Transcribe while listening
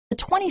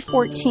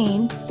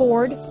2014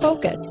 Ford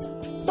Focus.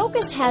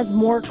 Focus has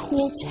more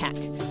cool tech,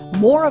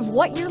 more of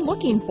what you're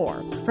looking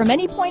for. From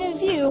any point of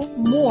view,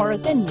 more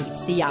than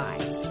meets the eye.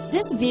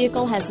 This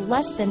vehicle has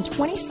less than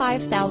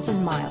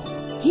 25,000 miles.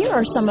 Here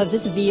are some of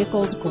this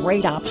vehicle's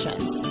great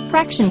options: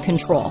 traction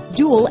control,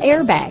 dual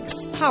airbags,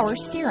 power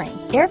steering,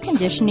 air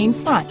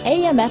conditioning front,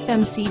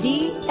 AM/FM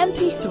CD,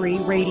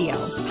 MP3 radio,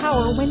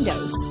 power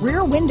windows,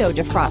 rear window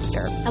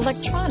defroster,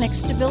 electronic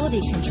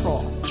stability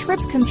control, trip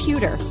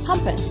computer,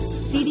 compass,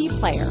 CD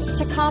player,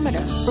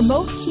 tachometer,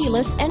 remote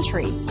keyless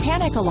entry,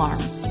 panic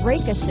alarm,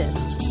 brake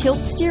assist, tilt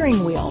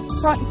steering wheel,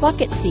 front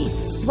bucket seats,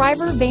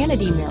 driver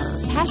vanity mirror,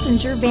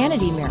 passenger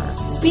vanity mirror,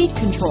 speed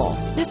control.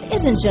 This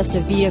isn't just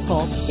a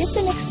vehicle, it's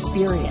an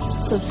experience.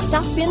 So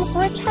stop in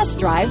for a test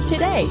drive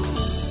today.